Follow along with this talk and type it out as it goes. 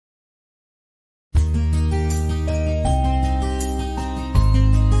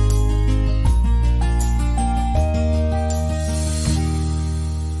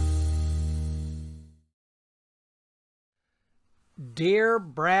Dear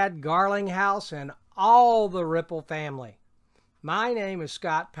Brad Garlinghouse and all the Ripple family, my name is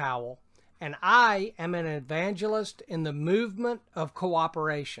Scott Powell, and I am an evangelist in the movement of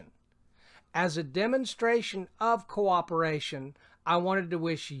cooperation. As a demonstration of cooperation, I wanted to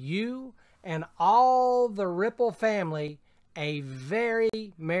wish you and all the Ripple family a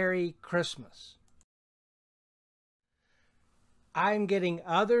very Merry Christmas. I'm getting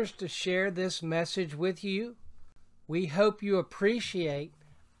others to share this message with you. We hope you appreciate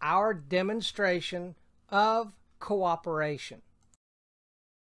our demonstration of cooperation.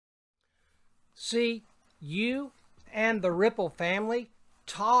 See, you and the Ripple family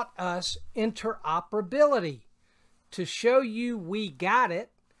taught us interoperability. To show you we got it,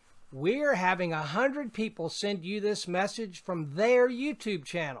 we're having 100 people send you this message from their YouTube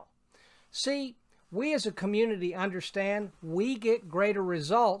channel. See, we as a community understand we get greater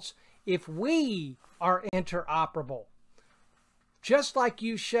results if we are interoperable, just like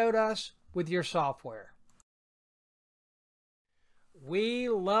you showed us with your software. We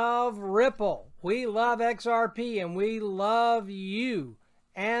love Ripple, we love XRP, and we love you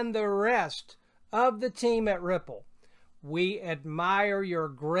and the rest of the team at Ripple. We admire your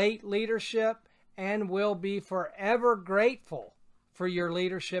great leadership and will be forever grateful for your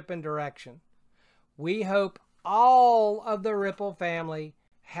leadership and direction. We hope all of the Ripple family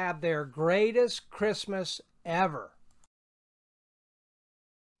have their greatest Christmas ever.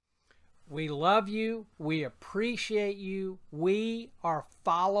 We love you. We appreciate you. We are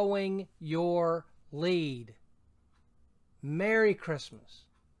following your lead. Merry Christmas.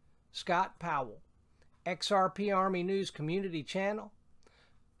 Scott Powell, XRP Army News Community Channel,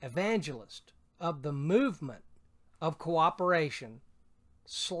 Evangelist of the movement of cooperation /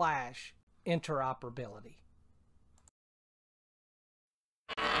 interoperability.